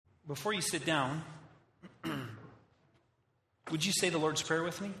Before you sit down, would you say the Lord's Prayer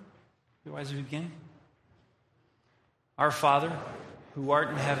with me? Otherwise we begin. Our Father, who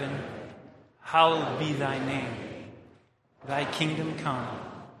art in heaven, hallowed be thy name. Thy kingdom come,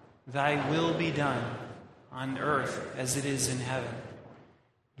 thy will be done, on earth as it is in heaven.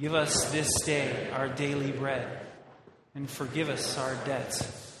 Give us this day our daily bread, and forgive us our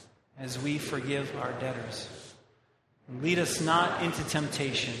debts, as we forgive our debtors. And lead us not into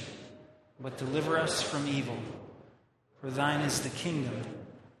temptation, but deliver us from evil. For thine is the kingdom,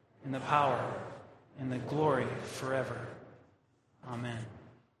 and the power, and the glory forever. Amen.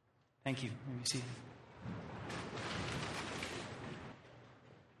 Thank you. You may be seated.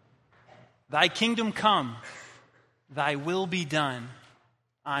 Thy kingdom come, thy will be done,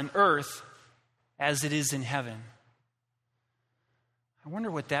 on earth as it is in heaven. I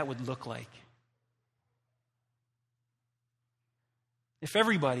wonder what that would look like. If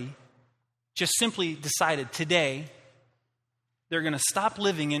everybody just simply decided today they're going to stop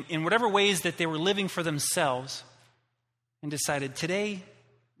living in whatever ways that they were living for themselves and decided today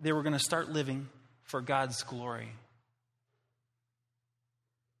they were going to start living for God's glory.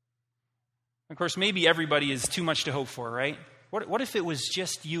 Of course, maybe everybody is too much to hope for, right? What if it was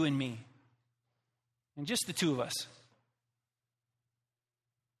just you and me? And just the two of us?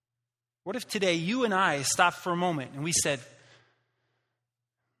 What if today you and I stopped for a moment and we said,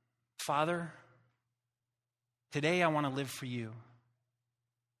 Father, today I want to live for you.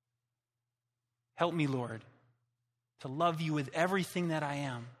 Help me, Lord, to love you with everything that I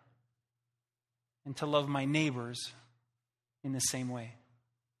am and to love my neighbors in the same way.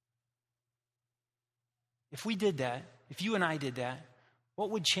 If we did that, if you and I did that, what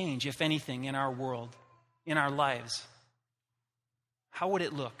would change, if anything, in our world, in our lives? How would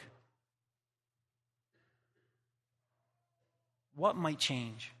it look? What might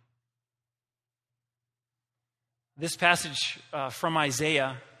change? This passage from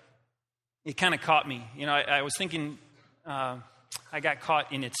Isaiah, it kind of caught me. You know, I was thinking, I got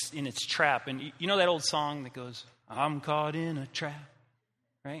caught in its trap. And you know that old song that goes, I'm caught in a trap,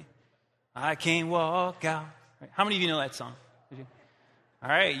 right? I can't walk out. Right? How many of you know that song? Did you? All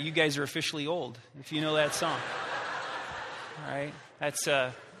right, you guys are officially old if you know that song. All right, that's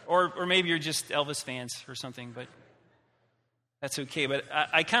or maybe you're just Elvis fans or something, but that's okay. But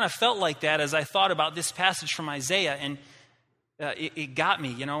I kind of felt like that as I thought about this passage from Isaiah, and it got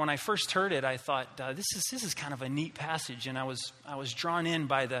me. You know, when I first heard it, I thought this is kind of a neat passage, and I was drawn in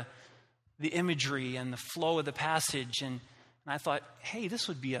by the imagery and the flow of the passage, and I thought, hey, this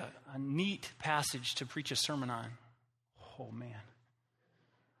would be a neat passage to preach a sermon on. Oh man,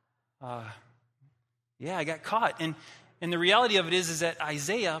 yeah, I got caught, and the reality of it is that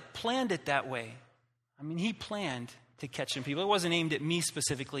Isaiah planned it that way. I mean, he planned to catch some people. It wasn't aimed at me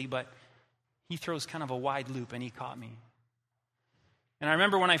specifically, but he throws kind of a wide loop, and he caught me. And I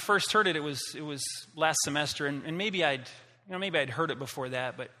remember when I first heard it, it was last semester, and maybe I'd heard it before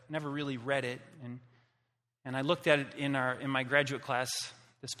that, but never really read it. And I looked at it in my graduate class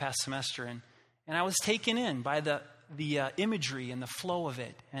this past semester, and I was taken in by the imagery and the flow of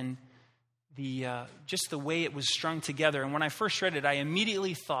it, and just the way it was strung together. And when I first read it, I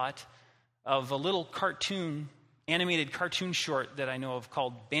immediately thought of a little animated cartoon short that I know of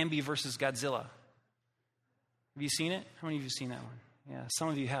called Bambi versus Godzilla. Have you seen it? How many of you have seen that one? Yeah, some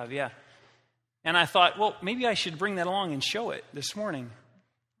of you have, yeah. And I thought, well, maybe I should bring that along and show it this morning.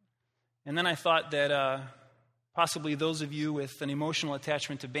 And then I thought that possibly those of you with an emotional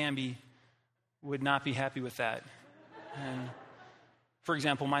attachment to Bambi would not be happy with that. And for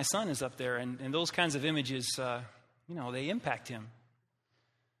example, my son is up there, and those kinds of images, they impact him.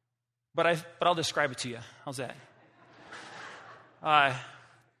 But I'll describe it to you. How's that?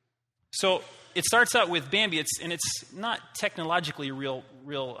 So it starts out with Bambi, it's not technologically real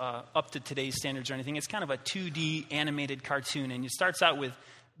up to today's standards or anything. It's kind of a 2D animated cartoon, and it starts out with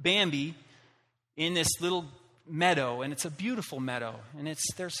Bambi in this little meadow, and it's a beautiful meadow, and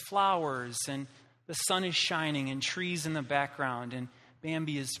there's flowers, and the sun is shining, and trees in the background, and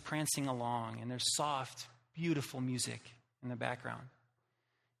Bambi is prancing along, and there's soft, beautiful music in the background.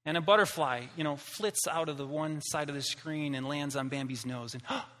 And a butterfly, flits out of the one side of the screen and lands on Bambi's nose, and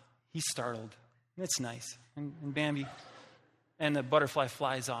he's startled. It's nice. And Bambi, and the butterfly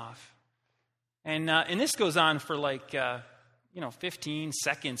flies off. And this goes on for 15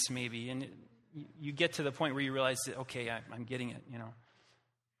 seconds maybe, and you get to the point where you realize that, okay, I'm getting it,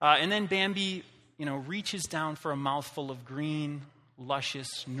 And then Bambi, reaches down for a mouthful of green,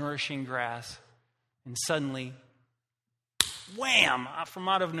 luscious, nourishing grass, and suddenly, wham, from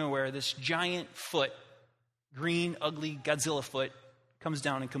out of nowhere, this giant foot, green, ugly Godzilla foot, comes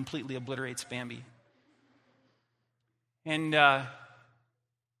down and completely obliterates Bambi. And, if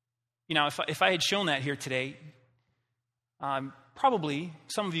I had shown that here today, probably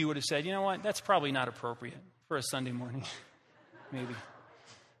some of you would have said, you know what, that's probably not appropriate for a Sunday morning, maybe.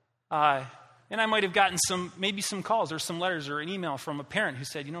 And I might have gotten maybe some calls or some letters or an email from a parent who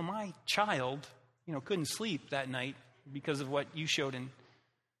said, my child, couldn't sleep that night because of what you showed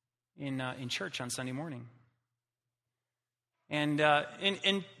in church on Sunday morning. And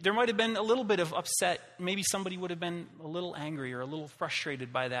there might have been a little bit of upset. Maybe somebody would have been a little angry or a little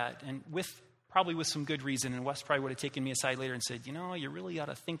frustrated by that, and probably with some good reason. And Wes probably would have taken me aside later and said, you really ought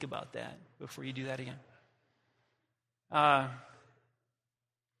to think about that before you do that again.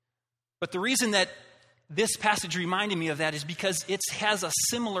 But the reason that this passage reminded me of that is because it has a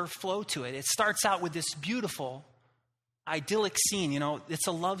similar flow to it. It starts out with this beautiful, idyllic scene. It's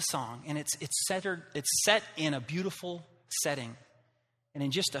a love song, and it's set in a beautiful setting. And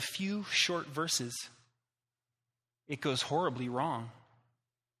in just a few short verses, it goes horribly wrong.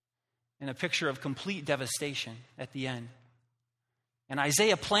 And a picture of complete devastation at the end. And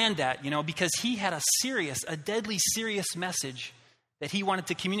Isaiah planned that, because he had a deadly serious message that he wanted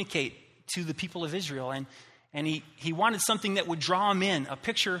to communicate to the people of Israel. And he wanted something that would draw them in, a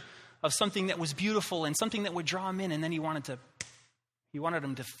picture of something that was beautiful and something that would draw them in. And then he wanted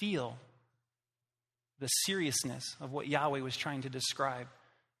them to feel the seriousness of what Yahweh was trying to describe,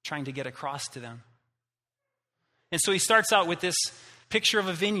 trying to get across to them. And so he starts out with this picture of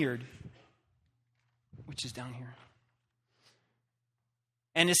a vineyard, which is down here.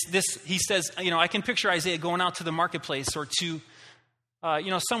 And he says, I can picture Isaiah going out to the marketplace or to,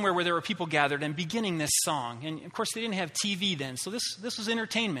 somewhere where there were people gathered and beginning this song. And of course, they didn't have TV then, so this was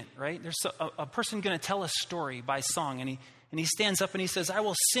entertainment, right? There's a person going to tell a story by song, and he stands up and he says, I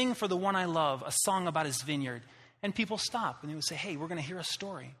will sing for the one I love, a song about his vineyard. And people stop, and they would say, hey, we're going to hear a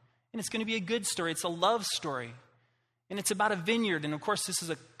story. And it's going to be a good story. It's a love story. And it's about a vineyard. And of course, this is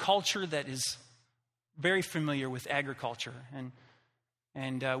a culture that is very familiar with agriculture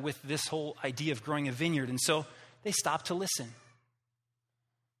and with this whole idea of growing a vineyard. And so they stop to listen.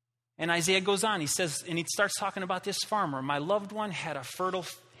 And Isaiah goes on, he says, and he starts talking about this farmer. My loved one had a fertile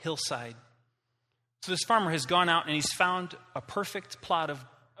hillside. So this farmer has gone out and he's found a perfect plot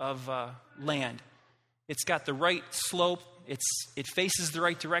of land. It's got the right slope. It faces the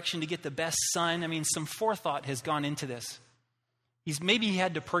right direction to get the best sun. I mean, some forethought has gone into this. Maybe he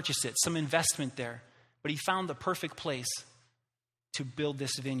had to purchase it, some investment there. But he found the perfect place to build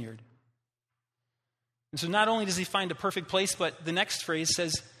this vineyard. And so not only does he find a perfect place, but the next phrase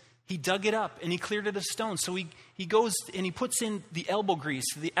says, he dug it up and he cleared it of stones. So he goes and he puts in the elbow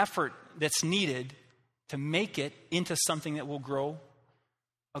grease, the effort that's needed to make it into something that will grow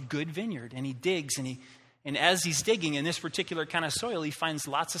a good vineyard. And he digs and as he's digging in this particular kind of soil, he finds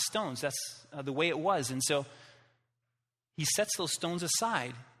lots of stones. That's the way it was. And so he sets those stones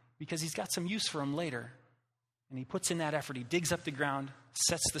aside because he's got some use for them later. And he puts in that effort. He digs up the ground,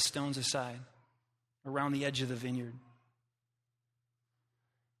 sets the stones aside around the edge of the vineyard.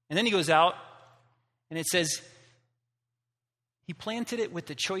 And then he goes out, and it says, he planted it with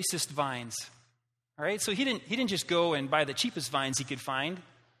the choicest vines. All right, so he didn't just go and buy the cheapest vines he could find.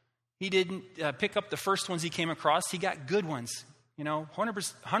 He didn't pick up the first ones he came across. He got good ones,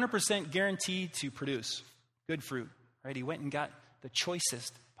 100% guaranteed to produce good fruit. Right? He went and got the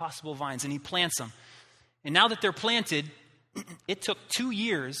choicest possible vines, and he plants them. And now that they're planted, it took 2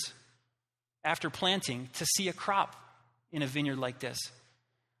 years after planting to see a crop in a vineyard like this.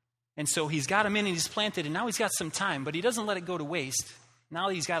 And so he's got them in and he's planted, and now he's got some time, but he doesn't let it go to waste. Now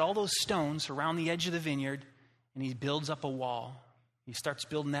he's got all those stones around the edge of the vineyard, and he builds up a wall. He starts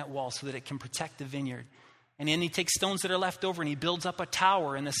building that wall so that it can protect the vineyard. And then he takes stones that are left over and he builds up a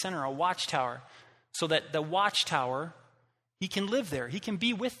tower in the center, a watchtower, so that the watchtower, he can live there. He can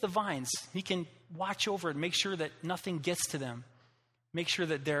be with the vines. He can watch over it, make sure that nothing gets to them, make sure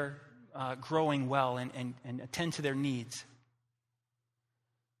that they're growing well and attend to their needs.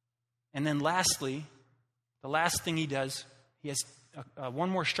 And then lastly, the last thing he does, he has one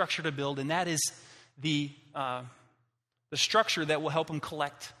more structure to build, and that is the structure that will help him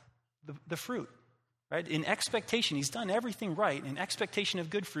collect the fruit. Right? In expectation, he's done everything right. In expectation of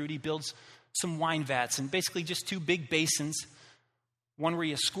good fruit, he builds some wine vats, and basically just 2 big basins, one where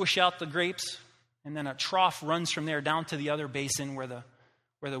you squish out the grapes, and then a trough runs from there down to the other basin where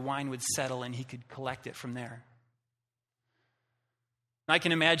the wine would settle, and he could collect it from there. I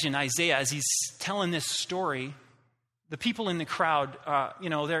can imagine Isaiah, as he's telling this story, the people in the crowd,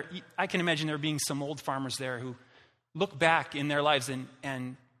 I can imagine there being some old farmers there who look back in their lives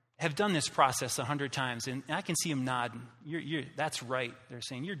and have done this process 100 times, and I can see them nodding. That's right. They're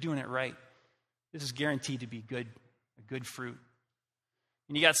saying, you're doing it right. This is guaranteed to be good, a good fruit.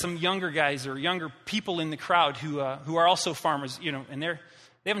 And you got some younger guys or younger people in the crowd who are also farmers, and they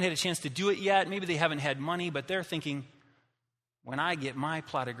haven't had a chance to do it yet. Maybe they haven't had money, but they're thinking, when I get my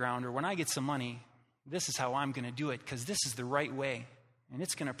plot of ground or when I get some money, this is how I'm going to do it because this is the right way, and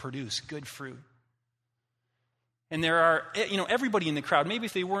it's going to produce good fruit. And there are, everybody in the crowd, maybe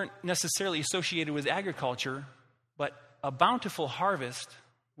if they weren't necessarily associated with agriculture, but a bountiful harvest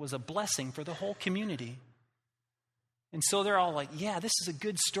was a blessing for the whole community. And so they're all like, yeah, this is a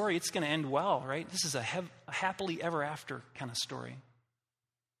good story. It's going to end well, right? This is a happily ever after kind of story.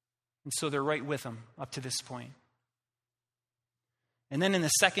 And so they're right with them up to this point. And then in the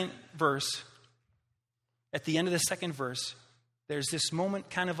second verse, at the end of the second verse, there's this moment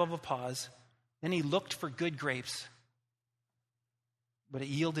kind of a pause. Then he looked for good grapes, but it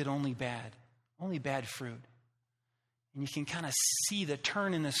yielded only bad fruit. And you can kind of see the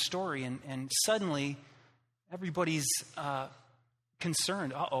turn in the story, and suddenly everybody's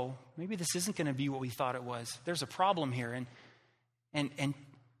concerned. Maybe this isn't going to be what we thought it was. There's a problem here. And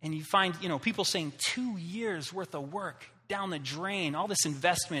you find, people saying 2 years worth of work down the drain, all this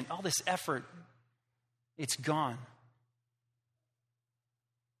investment, all this effort, it's gone.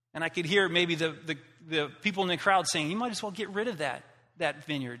 And I could hear maybe the people in the crowd saying, you might as well get rid of that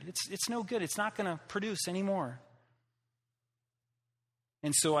vineyard. It's no good. It's not going to produce anymore.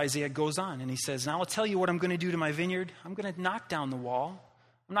 And so Isaiah goes on and he says, now I'll tell you what I'm going to do to my vineyard. I'm going to knock down the wall.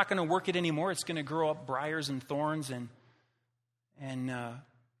 I'm not going to work it anymore. It's going to grow up briars and thorns and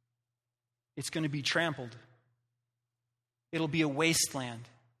it's going to be trampled. It'll be a wasteland.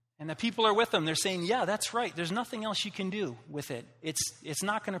 And the people are with them. They're saying, yeah, that's right. There's nothing else you can do with it. It's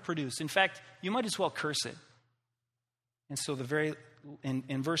not going to produce. In fact, you might as well curse it. And so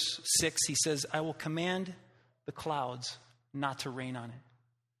in verse 6, he says, I will command the clouds not to rain on it.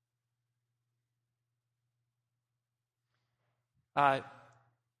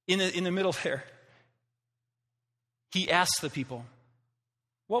 In the middle there, he asks the people,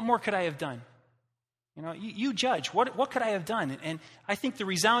 what more could I have done? You judge. What could I have done? And I think the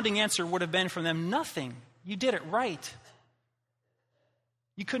resounding answer would have been from them, nothing. You did it right.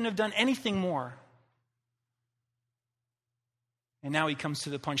 You couldn't have done anything more. And now he comes to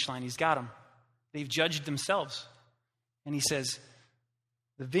the punchline. He's got them. They've judged themselves. And he says,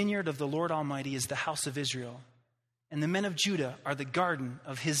 the vineyard of the Lord Almighty is the house of Israel, and the men of Judah are the garden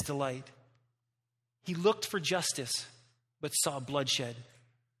of his delight. He looked for justice, but saw bloodshed,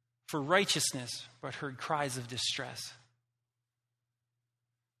 for righteousness, but heard cries of distress.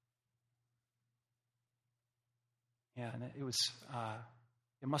 Yeah, and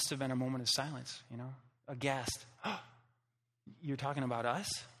it must have been a moment of silence, aghast. You're talking about us?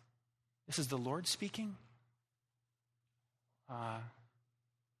 This is the Lord speaking?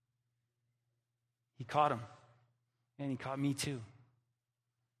 He caught him, and he caught me too.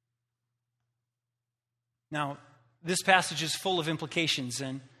 Now, this passage is full of implications,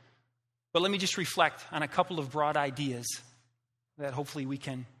 but let me just reflect on a couple of broad ideas that hopefully we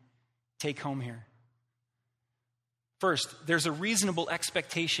can take home here. First, there's a reasonable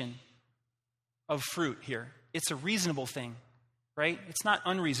expectation of fruit here. It's a reasonable thing, right? It's not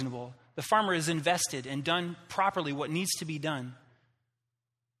unreasonable. The farmer has invested and done properly what needs to be done.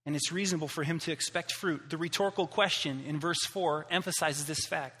 And it's reasonable for him to expect fruit. The rhetorical question in verse 4 emphasizes this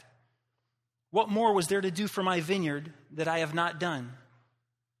fact. What more was there to do for my vineyard that I have not done?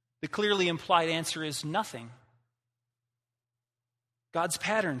 The clearly implied answer is nothing. God's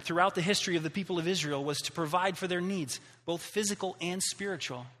pattern throughout the history of the people of Israel was to provide for their needs, both physical and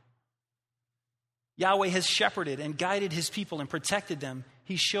spiritual. Yahweh has shepherded and guided his people and protected them.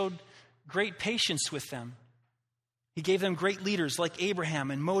 He showed great patience with them. He gave them great leaders like Abraham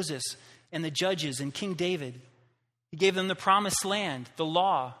and Moses and the judges and King David. He gave them the promised land, the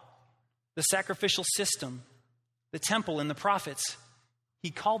law, the sacrificial system, the temple, and the prophets.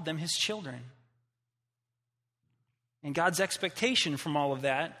 He called them his children. And God's expectation from all of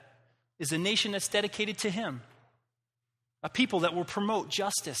that is a nation that's dedicated to him, a people that will promote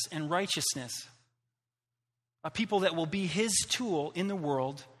justice and righteousness, a people that will be his tool in the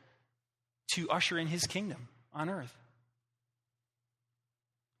world to usher in his kingdom on earth.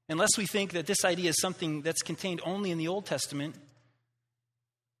 Unless we think that this idea is something that's contained only in the Old Testament,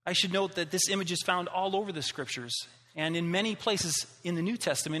 I should note that this image is found all over the Scriptures and in many places in the New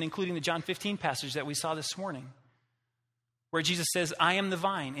Testament, including the John 15 passage that we saw this morning, where Jesus says, I am the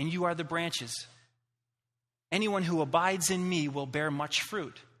vine and you are the branches. Anyone who abides in me will bear much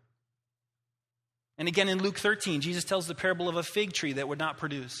fruit. And again in Luke 13, Jesus tells the parable of a fig tree that would not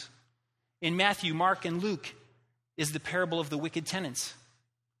produce. In Matthew, Mark, and Luke is the parable of the wicked tenants.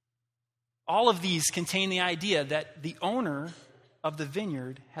 All of these contain the idea that the owner of the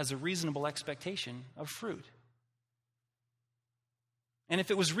vineyard has a reasonable expectation of fruit. And if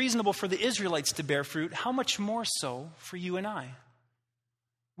it was reasonable for the Israelites to bear fruit, how much more so for you and I?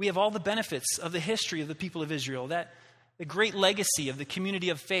 We have all the benefits of the history of the people of Israel, that the great legacy of the community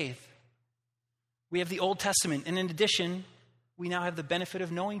of faith. We have the Old Testament, and in addition, we now have the benefit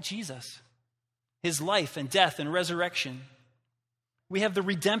of knowing Jesus, his life and death and resurrection. We have the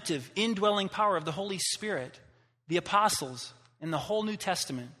redemptive, indwelling power of the Holy Spirit, the apostles, and the whole New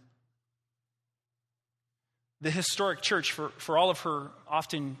Testament. The historic church, for all of her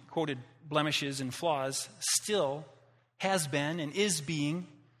often quoted blemishes and flaws, still has been and is being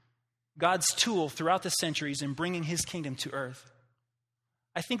God's tool throughout the centuries in bringing his kingdom to earth.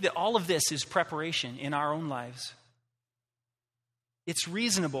 I think that all of this is preparation in our own lives. It's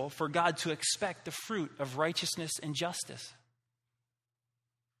reasonable for God to expect the fruit of righteousness and justice.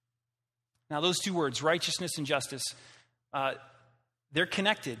 Now, those two words, righteousness and justice, they're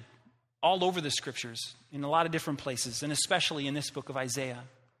connected all over the scriptures in a lot of different places, and especially in this book of Isaiah.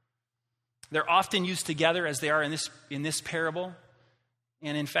 They're often used together as they are in this parable,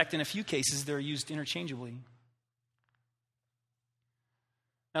 and in fact, in a few cases, they're used interchangeably.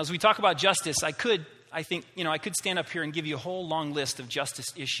 Now, as we talk about justice, I could stand up here and give you a whole long list of justice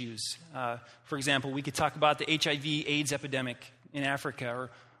issues. For example, we could talk about the HIV/AIDS epidemic in Africa,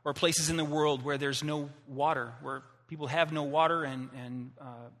 or places in the world where there's no water, where people have no water and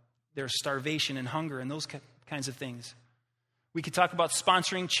there's starvation and hunger and those kinds of things. We could talk about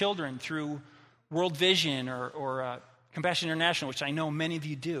sponsoring children through World Vision or Compassion International, which I know many of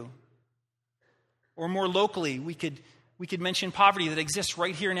you do. Or more locally, we could mention poverty that exists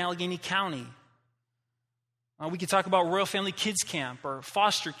right here in Allegheny County. We could talk about Royal Family Kids Camp or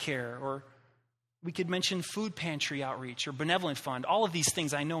foster care, or we could mention food pantry outreach or benevolent fund. All of these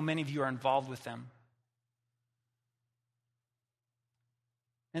things, I know many of you are involved with them.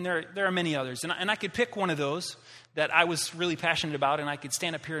 And there are many others. And I could pick one of those that I was really passionate about, and I could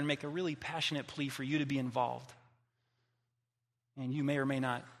stand up here and make a really passionate plea for you to be involved. And you may or may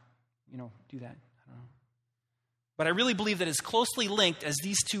not, do that. I don't know. But I really believe that as closely linked as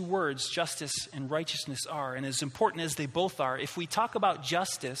these two words, justice and righteousness, are, and as important as they both are, if we talk about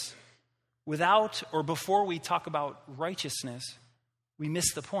justice without or before we talk about righteousness, we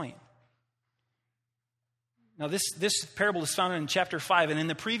miss the point. Now, this parable is found in chapter 5, and in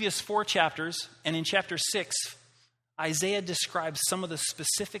the previous 4 chapters, and in chapter 6, Isaiah describes some of the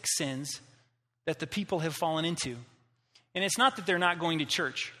specific sins that the people have fallen into. And it's not that they're not going to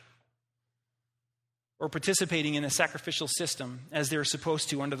church or participating in the sacrificial system as they're supposed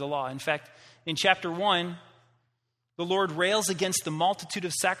to under the law. In fact, in chapter 1, the Lord rails against the multitude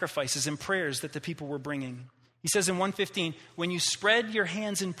of sacrifices and prayers that the people were bringing. He says in 1:15, "When you spread your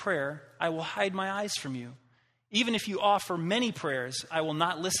hands in prayer, I will hide my eyes from you. Even if you offer many prayers, I will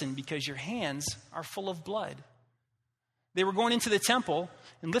not listen because your hands are full of blood." They were going into the temple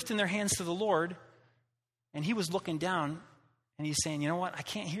and lifting their hands to the Lord, and he was looking down, and he's saying, you know what? I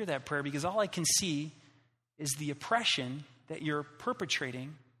can't hear that prayer because all I can see is the oppression that you're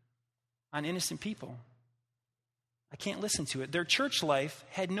perpetrating on innocent people. I can't listen to it. Their church life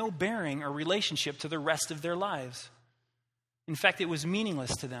had no bearing or relationship to the rest of their lives. In fact, it was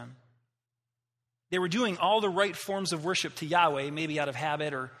meaningless to them. They were doing all the right forms of worship to Yahweh, maybe out of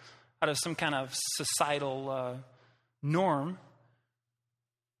habit or out of some kind of societal norm.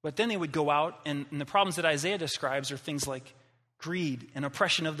 But then they would go out, and the problems that Isaiah describes are things like greed and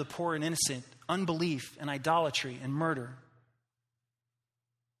oppression of the poor and innocent, unbelief and idolatry and murder.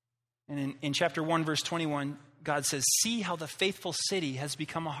 And in chapter 1, verse 21, God says, "See how the faithful city has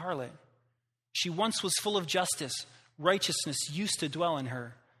become a harlot. She once was full of justice. Righteousness used to dwell in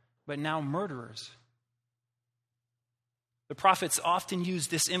her, but now murderers." The prophets often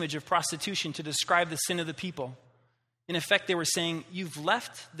used this image of prostitution to describe the sin of the people. In effect, they were saying, you've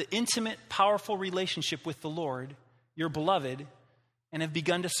left the intimate, powerful relationship with the Lord, your beloved, and have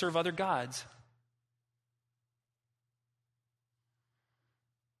begun to serve other gods.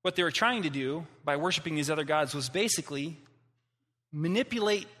 What they were trying to do by worshiping these other gods was basically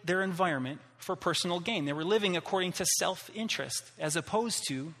manipulate their environment for personal gain. They were living according to self-interest as opposed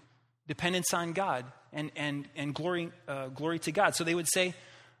to dependence on God and glory to God. So they would say,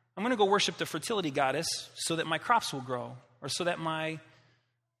 I'm going to go worship the fertility goddess so that my crops will grow, or so that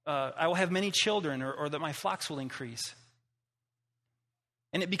I will have many children, or that my flocks will increase.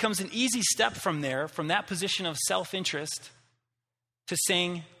 And it becomes an easy step from there, from that position of self-interest, to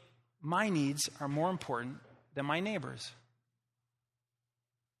saying, my needs are more important than my neighbor's.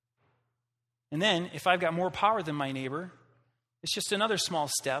 And then, if I've got more power than my neighbor, it's just another small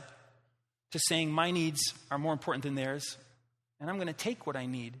step to saying my needs are more important than theirs, and I'm going to take what I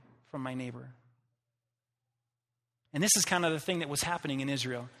need from my neighbor. And this is kind of the thing that was happening in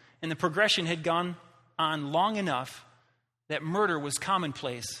Israel. And the progression had gone on long enough that murder was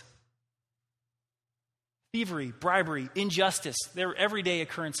commonplace. Thievery, bribery, injustice, they're everyday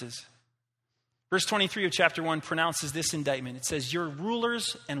occurrences. Verse 23 of chapter 1 pronounces this indictment. It says, "Your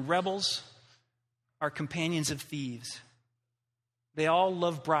rulers and rebels are companions of thieves. They all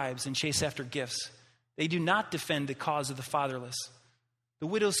love bribes and chase after gifts. They do not defend the cause of the fatherless. The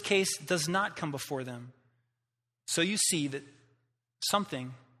widow's case does not come before them." So you see that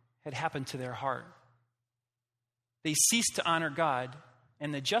something had happened to their heart. They ceased to honor God,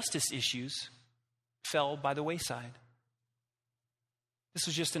 and the justice issues fell by the wayside. This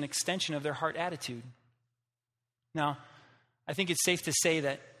was just an extension of their heart attitude. Now, I think it's safe to say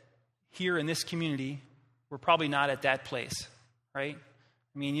that here in this community, we're probably not at that place, right?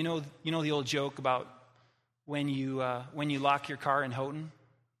 I mean, you know the old joke about when you lock your car in Houghton,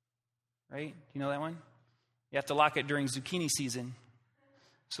 right? You know that one? You have to lock it during zucchini season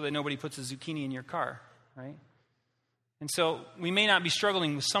so that nobody puts a zucchini in your car, right? And so we may not be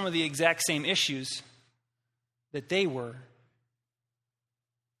struggling with some of the exact same issues that they were.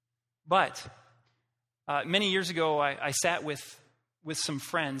 But many years ago, I sat with some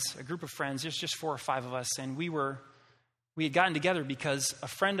friends, a group of friends, there's just 4 or 5 of us, and we had gotten together because a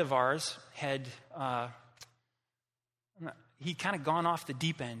friend of ours had he'd kind of gone off the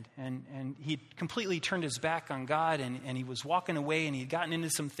deep end, and he'd completely turned his back on God, and he was walking away, and he'd gotten into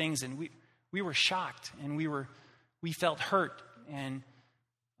some things, and we were shocked, and we felt hurt, and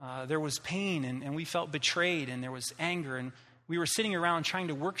there was pain, and we felt betrayed, and there was anger, and we were sitting around trying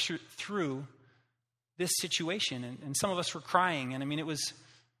to work through this situation, and some of us were crying, and I mean, it was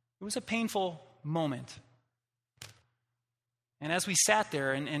a painful moment. And as we sat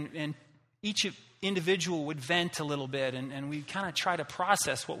there, and each individual would vent a little bit, and we kind of try to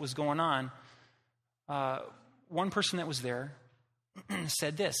process what was going on, one person that was there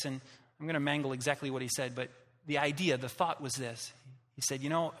said this, and I'm going to mangle exactly what he said, but the thought was this. He said,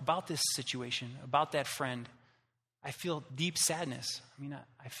 about this situation, about that friend, I feel deep sadness. I mean,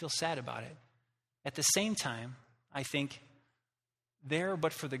 I feel sad about it. At the same time, I think, there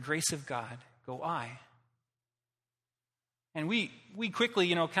but for the grace of God go I. And we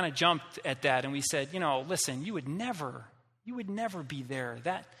quickly, kind of jumped at that, and we said, listen, you would never be there.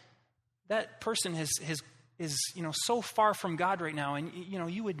 That person is so far from God right now, and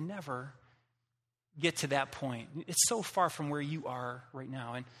you would never get to that point. It's so far from where you are right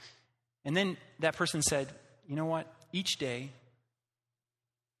now. And then that person said, you know what? Each day,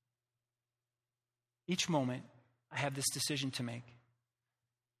 each moment, I have this decision to make.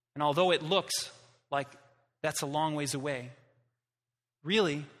 And although it looks like that's a long ways away,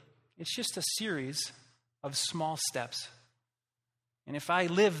 really, it's just a series of small steps. And if I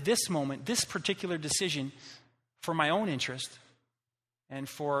live this moment, this particular decision for my own interest and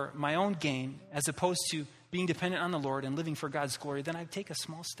for my own gain, as opposed to being dependent on the Lord and living for God's glory, then I take a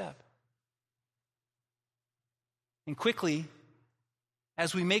small step. And quickly,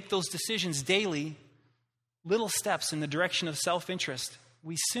 as we make those decisions daily, little steps in the direction of self-interest,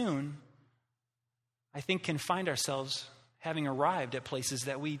 we soon, I think, can find ourselves having arrived at places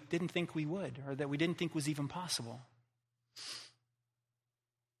that we didn't think we would, or that we didn't think was even possible.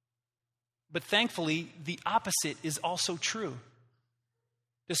 But thankfully, the opposite is also true.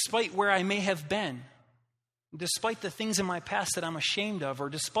 Despite where I may have been, despite the things in my past that I'm ashamed of, or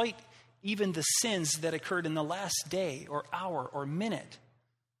despite even the sins that occurred in the last day or hour or minute,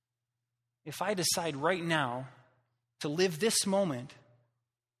 if I decide right now to live this moment,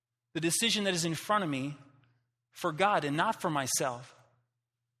 the decision that is in front of me, for God and not for myself,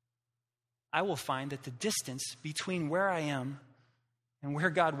 I will find that the distance between where I am and where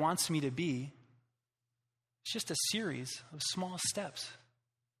God wants me to be is just a series of small steps.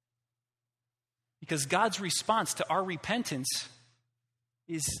 Because God's response to our repentance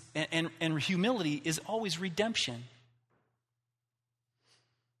is and humility is always redemption.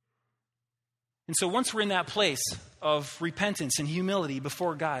 And so once we're in that place of repentance and humility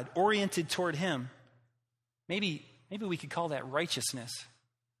before God, oriented toward Him, maybe we could call that righteousness.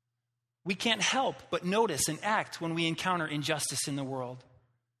 We can't help but notice and act when we encounter injustice in the world.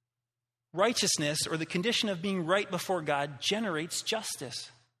 Righteousness, or the condition of being right before God, generates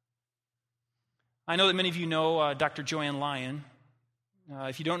justice. I know that many of you know Dr. Joanne Lyon.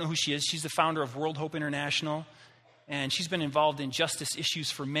 If you don't know who she is, she's the founder of World Hope International, And she's been involved in justice issues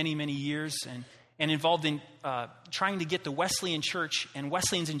for many, many years and involved in trying to get the Wesleyan Church and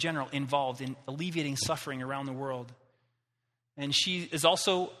Wesleyans in general involved in alleviating suffering around the world. And she is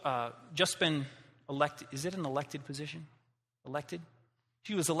also just been elected. Is it an elected position? Elected?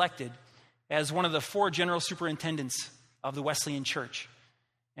 She was elected as one of the 4 general superintendents of the Wesleyan Church.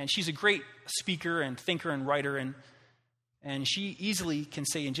 And she's a great speaker and thinker and writer, and she easily can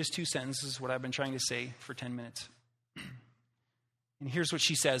say in just 2 sentences what I've been trying to say for 10 minutes. And here's what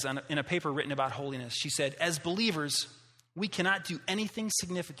she says in a paper written about holiness. She said, "As believers, we cannot do anything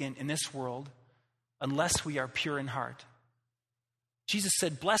significant in this world unless we are pure in heart. Jesus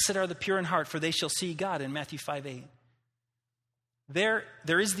said, 'Blessed are the pure in heart, for they shall see God,' in Matthew 5:8.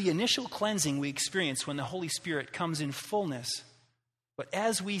 There is the initial cleansing we experience when the Holy Spirit comes in fullness. But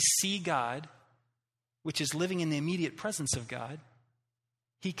as we see God, which is living in the immediate presence of God,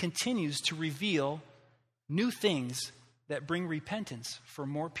 he continues to reveal new things that bring repentance for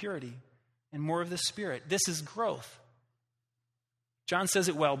more purity and more of the Spirit. This is growth. John says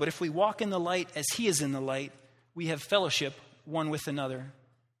it well, but if we walk in the light as he is in the light, we have fellowship one with another.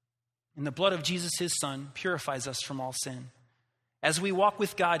 And the blood of Jesus, his Son, purifies us from all sin. As we walk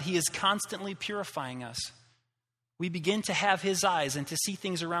with God, he is constantly purifying us. We begin to have his eyes and to see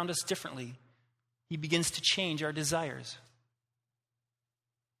things around us differently. He begins to change our desires."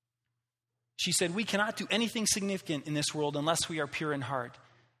 She said, "We cannot do anything significant in this world unless we are pure in heart."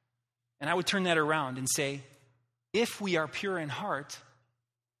 And I would turn that around and say, if we are pure in heart,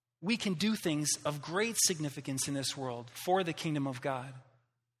 we can do things of great significance in this world for the kingdom of God.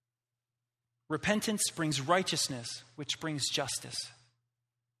 Repentance brings righteousness, which brings justice.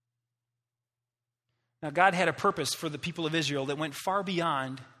 Now, God had a purpose for the people of Israel that went far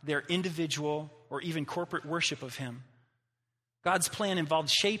beyond their individual or even corporate worship of him. God's plan involved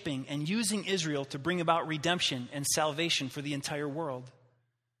shaping and using Israel to bring about redemption and salvation for the entire world.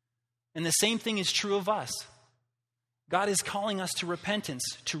 And the same thing is true of us. God is calling us to repentance,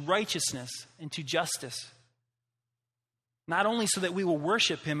 to righteousness, and to justice. Not only so that we will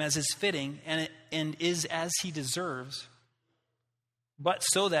worship him as is fitting and is as he deserves, but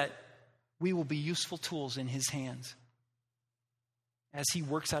so that we will be useful tools in his hands as he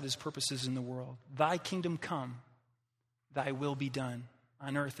works out his purposes in the world. Thy kingdom come, thy will be done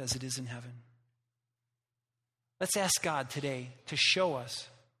on earth as it is in heaven. Let's ask God today to show us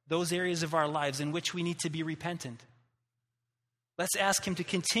those areas of our lives in which we need to be repentant. Let's ask him to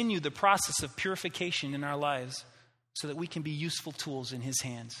continue the process of purification in our lives so that we can be useful tools in his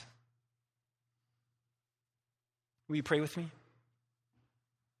hands. Will you pray with me?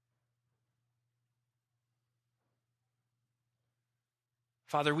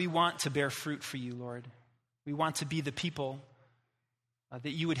 Father, we want to bear fruit for you, Lord. We want to be the people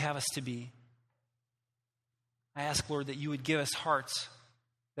that you would have us to be. I ask, Lord, that you would give us hearts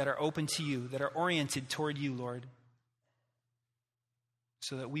that are open to you, that are oriented toward you, Lord,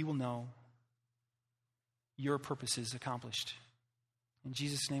 so that we will know your purposes accomplished. In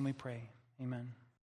Jesus' name we pray. Amen.